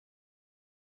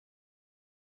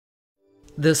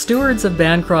The stewards of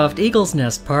Bancroft Eagle's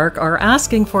Nest Park are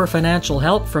asking for financial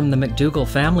help from the McDougall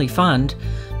Family Fund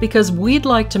because we'd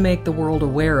like to make the world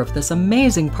aware of this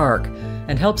amazing park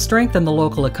and help strengthen the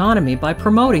local economy by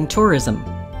promoting tourism.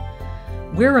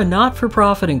 We're a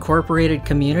not-for-profit incorporated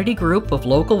community group of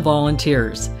local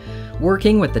volunteers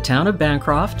working with the town of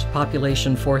Bancroft,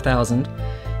 population 4,000,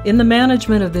 in the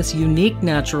management of this unique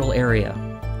natural area.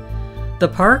 The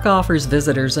park offers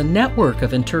visitors a network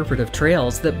of interpretive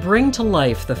trails that bring to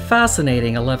life the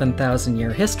fascinating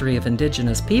 11,000-year history of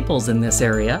Indigenous peoples in this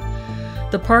area,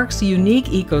 the park's unique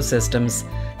ecosystems,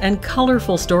 and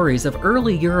colorful stories of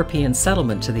early European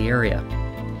settlement to the area.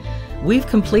 We've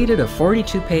completed a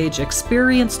 42-page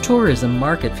experience tourism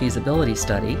market feasibility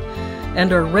study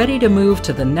and are ready to move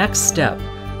to the next step,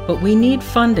 but we need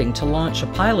funding to launch a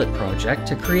pilot project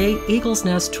to create Eagle's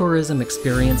Nest tourism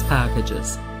experience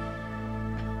packages.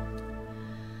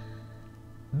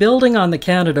 Building on the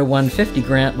Canada 150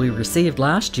 grant we received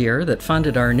last year that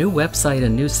funded our new website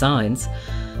and new signs,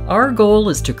 our goal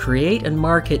is to create and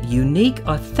market unique,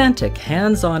 authentic,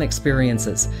 hands-on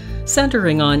experiences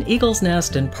centering on Eagle's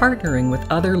Nest and partnering with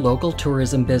other local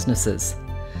tourism businesses.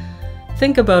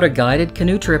 Think about a guided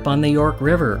canoe trip on the York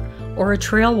River or a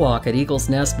trail walk at Eagle's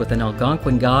Nest with an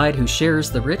Algonquin guide who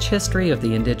shares the rich history of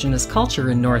the Indigenous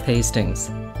culture in North Hastings.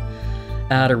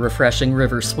 Add a refreshing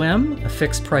river swim, a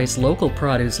fixed-price local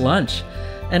produce lunch,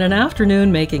 and an afternoon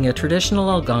making a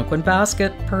traditional Algonquin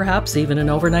basket, perhaps even an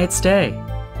overnight stay.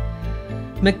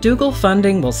 McDougall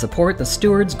funding will support the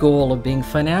stewards' goal of being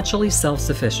financially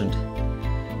self-sufficient.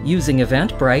 Using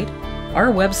Eventbrite, our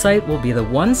website will be the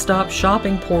one-stop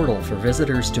shopping portal for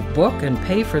visitors to book and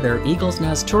pay for their Eagle's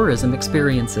Nest tourism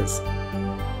experiences.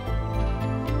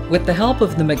 With the help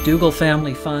of the McDougall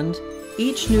Family Fund,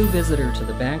 each new visitor to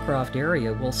the Bancroft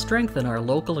area will strengthen our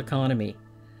local economy.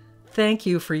 Thank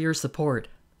you for your support.